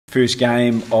first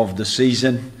game of the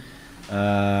season.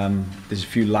 There's a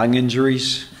few lung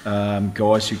injuries,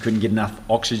 guys who couldn't get enough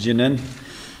oxygen in.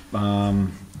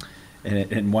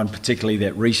 And one particularly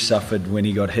that Reece suffered when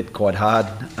he got hit quite hard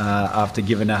after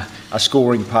giving a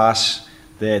scoring pass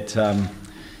that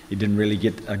he didn't really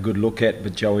get a good look at,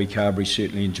 but Joey Carberry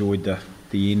certainly enjoyed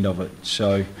the end of it.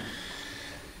 So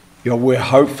we're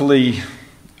hopefully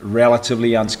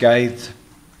relatively unscathed,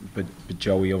 but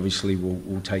Joey obviously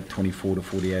will take 24 to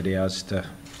 48 hours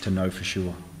to know for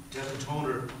sure. Devin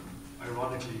Toner,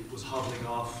 ironically, was hobbling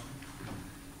off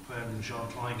when Sean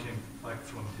Kleyn came back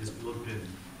from his blood bin.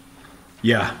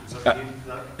 Yeah. Was that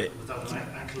an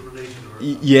ankle related? Or?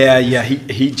 Yeah.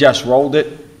 He just rolled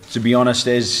it. To be honest,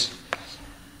 as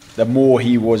the more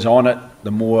he was on it,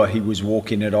 the more he was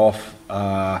walking it off.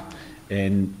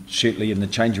 And certainly in the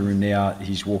changing room now,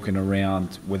 he's walking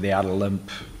around without a limp.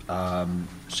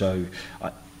 So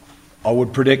I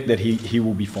would predict that he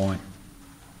will be fine.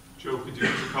 Joe, could you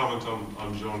just comment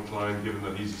on Sean Kleyn, given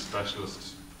that he's a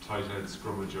specialist tight head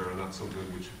scrummager, and that's something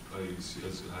which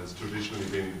has traditionally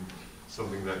been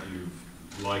something that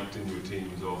you've liked in your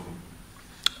teams often?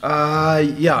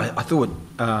 Yeah, I thought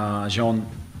Jean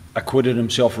acquitted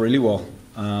himself really well.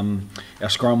 Our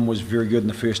scrum was very good in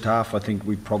the first half. I think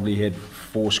we probably had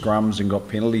 4 scrums and got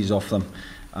penalties off them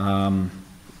on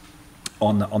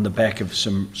the back of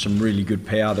some really good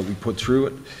power that we put through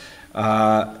it.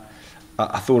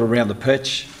 I thought around the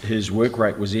pitch his work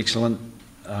rate was excellent.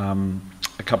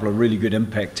 A couple of really good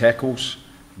impact tackles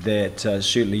that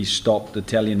certainly stopped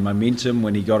Italian momentum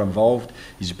when he got involved.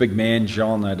 He's a big man,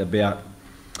 Jean, at about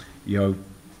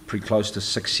pretty close to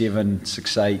 6'7",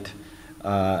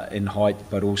 6'8" in height,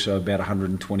 but also about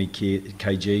 120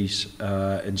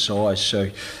 kgs in size.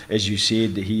 So, as you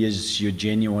said, he is your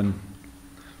genuine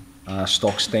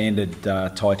stock standard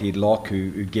tight head lock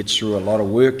who gets through a lot of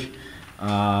work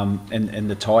in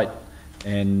the tight,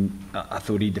 and I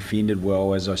thought he defended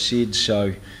well, as I said.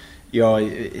 So,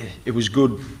 it was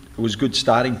good. It was a good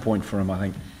starting point for him, I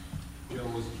think. Joe,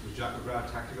 was Jack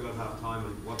McGrath tactical at half time,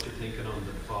 and what you're thinking on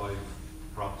the 5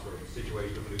 props or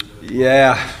situation of losing?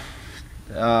 Yeah,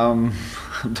 I'm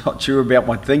not sure about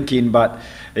my thinking, but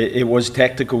it was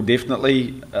tactical,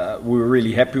 definitely. We were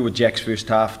really happy with Jack's first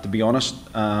half, to be honest.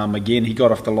 Again, he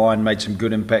got off the line, made some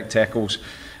good impact tackles.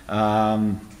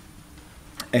 And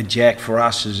Jack, for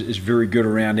us, is very good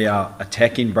around our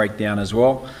attacking breakdown as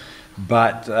well.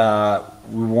 But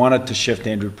we wanted to shift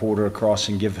Andrew Porter across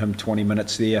and give him 20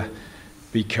 minutes there,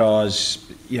 because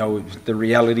the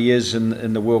reality is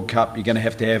in the World Cup you're going to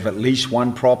have at least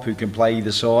one prop who can play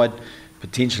either side,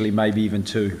 potentially maybe even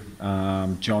 2.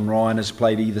 John Ryan has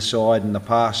played either side in the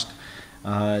past.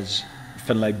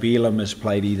 Finlay Beelum has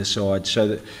played either side.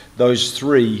 So those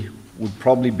 3 would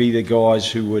probably be the guys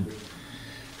who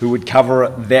would cover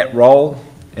that role,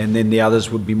 and then the others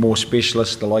would be more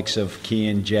specialists, the likes of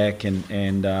Ken, Jack, and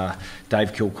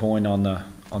Dave Kilcoyne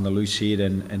on the loose head,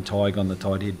 and Tig on the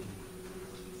tight head.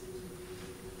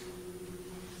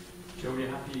 Joe, were you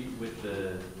happy with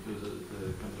the kind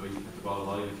of way you kept the ball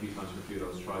alive a few times for a few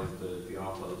of those tries, the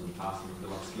offloads and passing with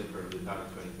a lot slicker than that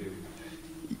at 22?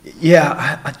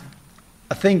 Yeah,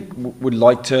 I think we'd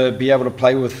like to be able to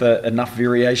play with enough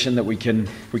variation that we can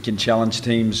challenge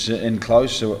teams in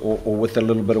close or with a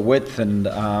little bit of width. And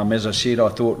as I said, I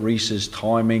thought Reece's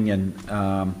timing and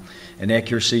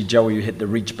accuracy. Joey had to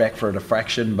reach back for a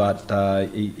fraction, but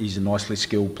he's a nicely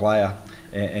skilled player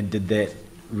and did that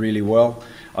really well.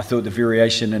 I thought the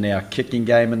variation in our kicking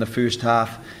game in the first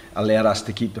half allowed us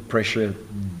to keep the pressure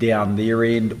down their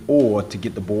end or to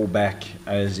get the ball back,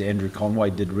 as Andrew Conway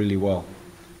did really well.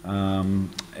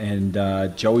 And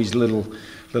Joey's little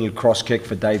cross kick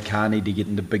for Dave Carney to get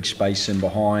into big space in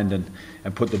behind and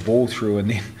put the ball through, and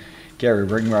then Gary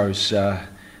Ringrose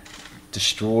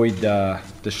destroyed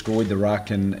the ruck,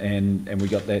 and we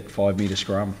got that 5-metre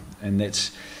scrum, and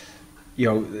that's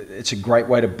it's a great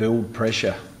way to build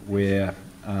pressure where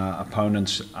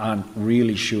opponents aren't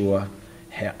really sure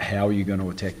how you're going to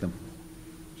attack them.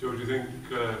 Joe, do you think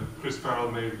Chris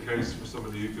Farrell made a case for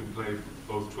somebody who can play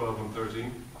both 12 and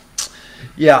 13?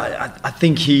 Yeah, I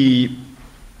think he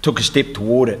took a step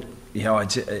toward it.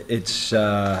 It's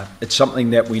something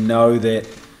that we know that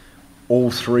all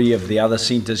 3 of the other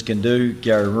centres can do.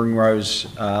 Gary Ringrose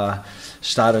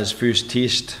started his first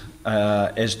test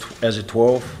as a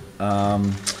 12,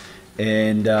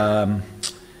 and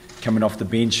coming off the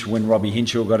bench when Robbie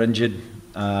Henshaw got injured,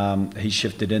 he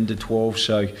shifted into 12.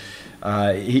 So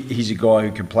he's a guy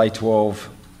who can play 12.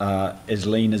 As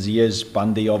lean as he is,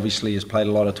 Bundy obviously has played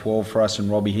a lot of 12 for us, and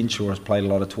Robbie Henshaw has played a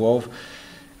lot of 12.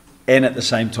 And at the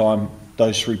same time,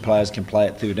 those 3 players can play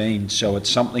at 13. So it's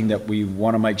something that we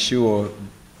want to make sure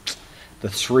the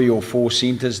 3 or 4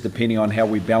 centres, depending on how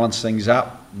we balance things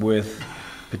up, with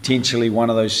potentially one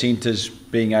of those centres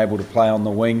being able to play on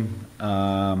the wing.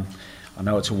 I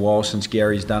know it's a while since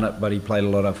Gary's done it, but he played a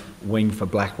lot of wing for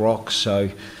Black Rock. So,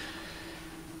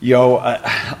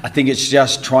 I think it's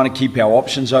just trying to keep our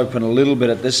options open a little bit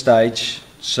at this stage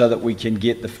so that we can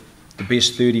get the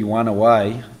best 31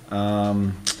 away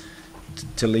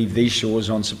to leave these shores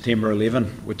on September 11,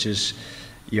 which is,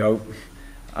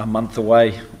 a month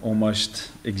away almost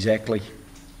exactly.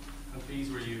 How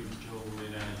pleased were you, Joe,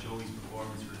 with Joey's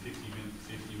performance for the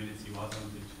 50 minutes he was on the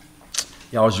pitch?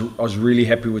 Yeah, I was really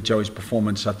happy with Joey's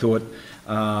performance. I thought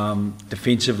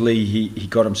defensively he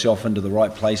got himself into the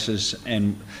right places,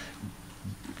 and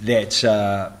that's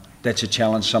a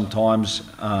challenge sometimes.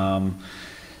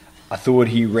 I thought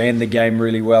he ran the game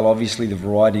really well. Obviously, the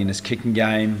variety in his kicking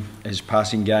game, his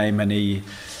passing game, and he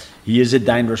is a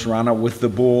dangerous runner with the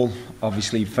ball.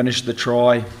 Obviously, he finished the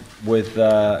try with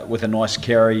a nice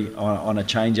carry on a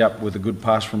change-up with a good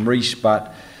pass from Reece,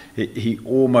 but he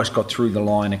almost got through the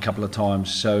line a couple of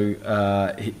times. So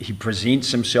he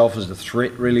presents himself as a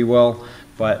threat really well,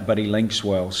 but he links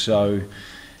well. So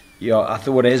I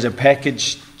thought as a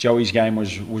package, Joey's game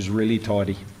was really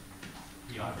tidy.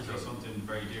 He offers us something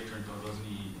very different, or doesn't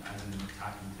he, as an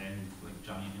attacking 10, like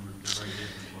Johnny? They're very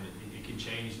different, but it can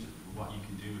change what you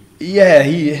can do with this. Yeah,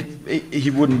 he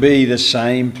wouldn't be the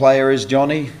same player as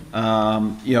Johnny,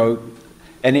 and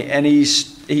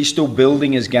he's still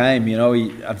building his game.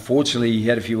 Unfortunately he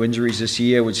had a few injuries this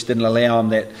year, which didn't allow him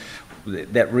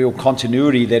that real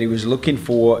continuity that he was looking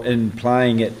for in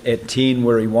playing at 10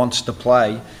 where he wants to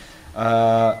play.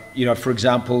 For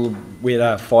example, we had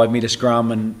a 5-metre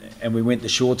scrum and we went the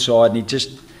short side, and he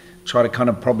just tried to kind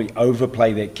of probably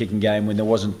overplay that kicking game when there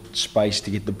wasn't space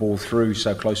to get the ball through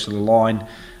so close to the line.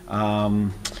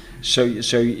 So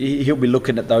he'll be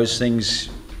looking at those things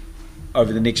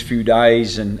over the next few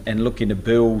days and looking to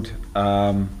build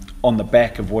on the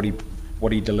back of what he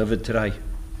delivered today.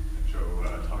 Joe,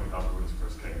 Tommy Hopper was his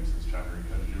first game since January.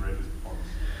 How did you rate his performance?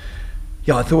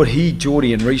 Yeah, I thought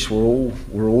Geordie and Reece were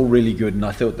all really good, and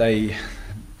I thought they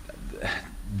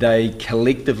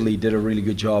collectively did a really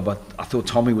good job. I thought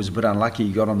Tommy was a bit unlucky.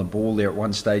 He got on the ball there at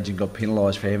one stage and got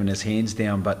penalised for having his hands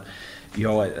down, but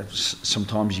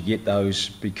sometimes you get those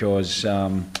because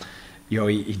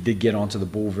he did get onto the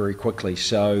ball very quickly.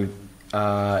 So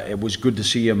it was good to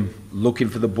see him looking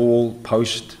for the ball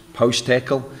post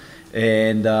tackle,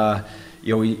 and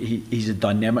he's a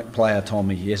dynamic player,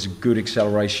 Tommy. He has good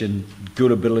acceleration,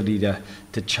 good ability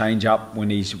to change up when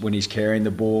he's carrying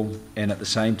the ball, and at the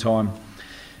same time,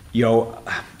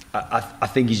 I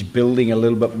think he's building a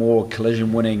little bit more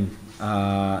collision winning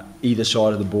either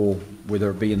side of the ball, whether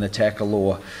it be in the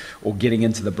tackle or getting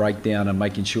into the breakdown and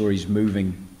making sure he's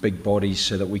moving big bodies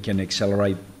so that we can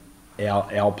accelerate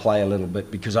our play a little bit.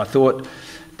 Because I thought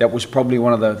that was probably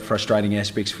one of the frustrating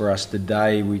aspects for us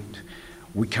today. We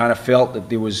kind of felt that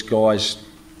there was guys,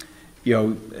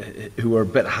 who were a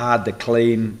bit hard to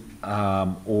clean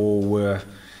or were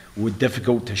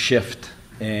difficult to shift,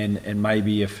 and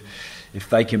maybe if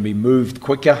they can be moved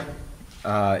quicker,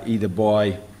 either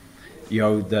by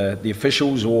the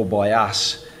officials or by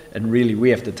us, and really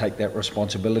we have to take that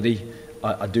responsibility.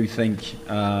 I do think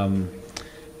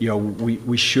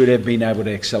we should have been able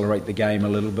to accelerate the game a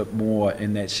little bit more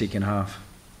in that second half.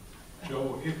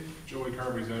 Joe, if Joey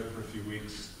Kirby's out for a few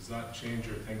weeks, does that change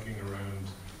your thinking around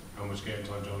how much game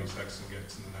time Johnny Sexton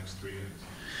gets in the next 3 innings?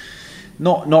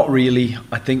 Not really.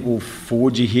 I think we'll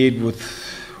forge ahead with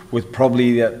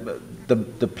probably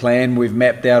the plan we've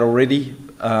mapped out already.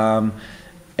 And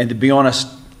to be honest,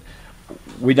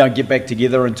 we don't get back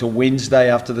together until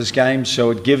Wednesday after this game, so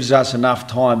it gives us enough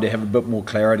time to have a bit more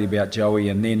clarity about Joey,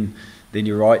 and then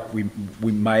you're right,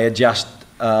 we may adjust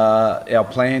our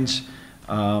plans.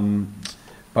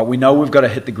 But we know we've got to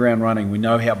hit the ground running. We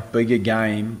know how big a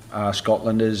game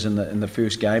Scotland is in the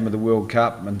first game of the World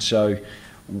Cup, and so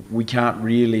we can't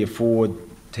really afford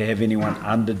to have anyone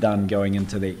underdone going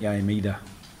into that game either.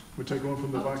 We'll take one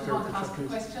from the back there. I want to ask a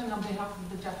question on behalf of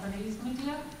the Japanese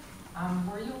media.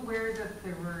 Were you aware that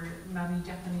there were many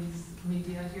Japanese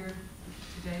media here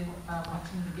today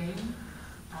watching the game?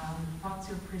 What's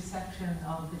your perception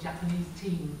of the Japanese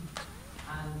team?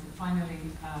 And finally,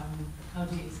 how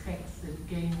do you expect the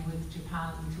game with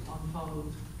Japan to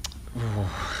unfold?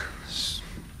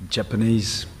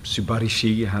 Japanese,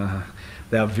 Subarishi,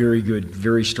 they are very good,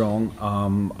 very strong.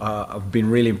 I've been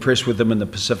really impressed with them in the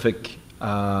Pacific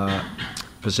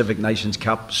Nations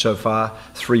Cup so far.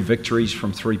 3 victories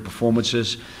from 3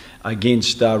 performances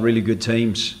against really good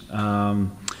teams.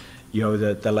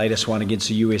 the latest one against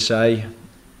the USA.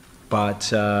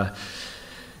 But I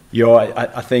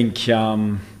think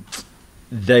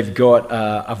they've got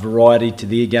a variety to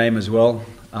their game as well.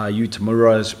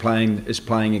 Utamura is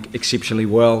playing exceptionally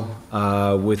well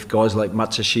with guys like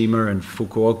Matsushima and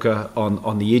Fukuoka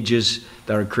on the edges.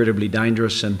 They're incredibly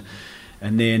dangerous, and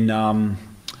then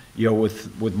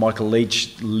with Michael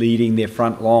Leach leading their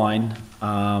front line,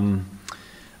 I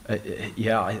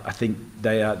think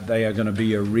they are going to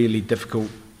be a really difficult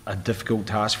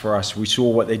task for us. We saw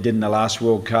what they did in the last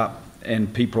World Cup,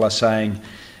 and people are saying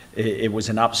it was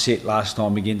an upset last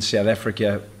time against South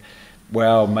Africa.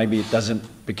 Well, maybe it doesn't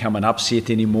become an upset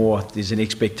anymore. There's an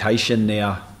expectation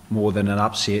now, more than an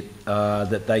upset,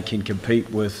 that they can compete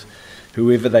with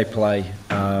whoever they play.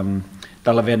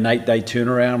 They'll have an 8-day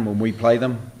turnaround when we play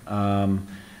them.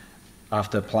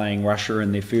 After playing Russia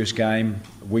in their first game,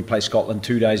 we play Scotland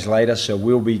 2 days later, so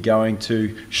we'll be going to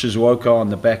Shizuoka on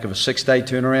the back of a 6-day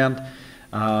turnaround.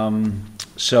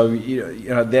 So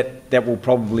that will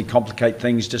probably complicate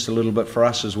things just a little bit for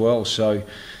us as well. So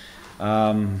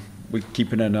we're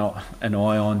keeping an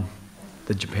eye on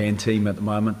the Japan team at the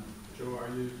moment. Joe, are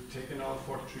you taking all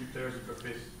 43 players you've got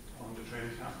placed on the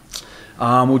training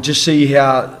camp? We'll just see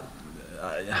how.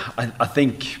 I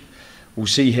think we'll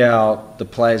see how the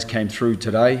players came through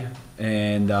today,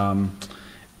 and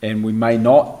we may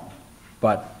not,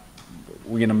 but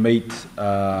we're going to meet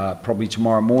probably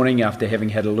tomorrow morning after having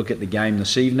had a look at the game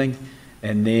this evening,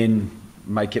 and then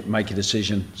make a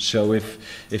decision. So if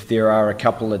there are a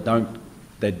couple that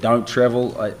don't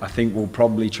travel, I think we'll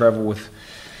probably travel with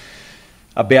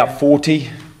about 40,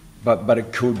 but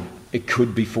it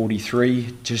could be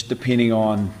 43, just depending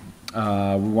on. We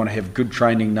want to have good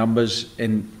training numbers,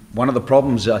 and one of the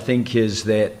problems I think is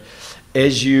that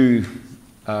as you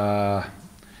kind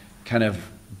of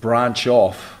branch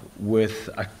off with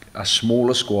a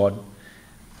smaller squad,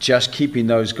 just keeping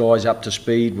those guys up to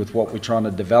speed with what we're trying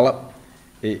to develop,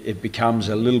 it becomes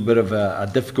a little bit of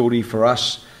a difficulty for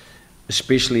us,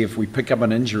 especially if we pick up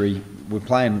an injury. We're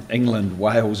playing England,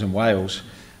 Wales and Wales,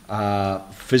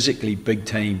 physically big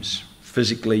teams,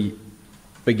 physically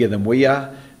bigger than we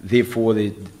are. Therefore,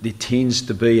 there tends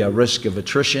to be a risk of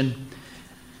attrition,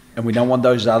 and we don't want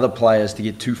those other players to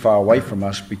get too far away from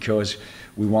us, because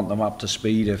we want them up to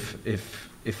speed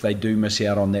if they do miss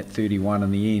out on that 31 in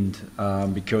the end.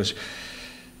 Because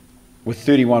with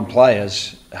 31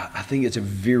 players, I think it's a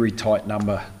very tight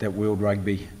number that World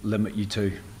Rugby limit you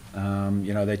to.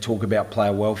 They talk about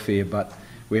player welfare, but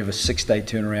we have a 6-day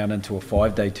turnaround into a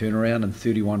 5-day turnaround and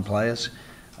 31 players.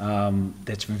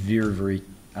 That's very, very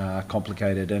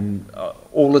complicated, and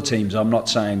all the teams, I'm not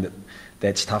saying that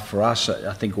that's tough for us.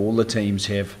 I think all the teams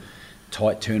have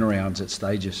tight turnarounds at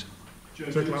stages.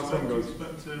 Joe, do you expect Johnny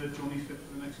fit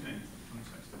for the next game?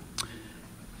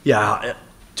 Yeah,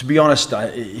 to be honest,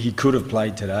 he could have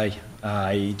played today.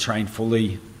 He trained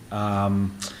fully.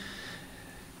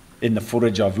 In the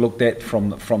footage I've looked at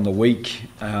from the week,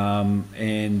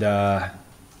 and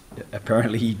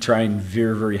apparently he trained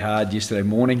very, very hard yesterday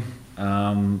morning.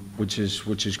 Which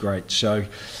is great. So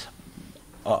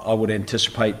I would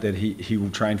anticipate that he will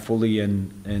train fully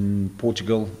in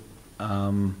Portugal,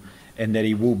 and that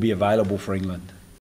he will be available for England.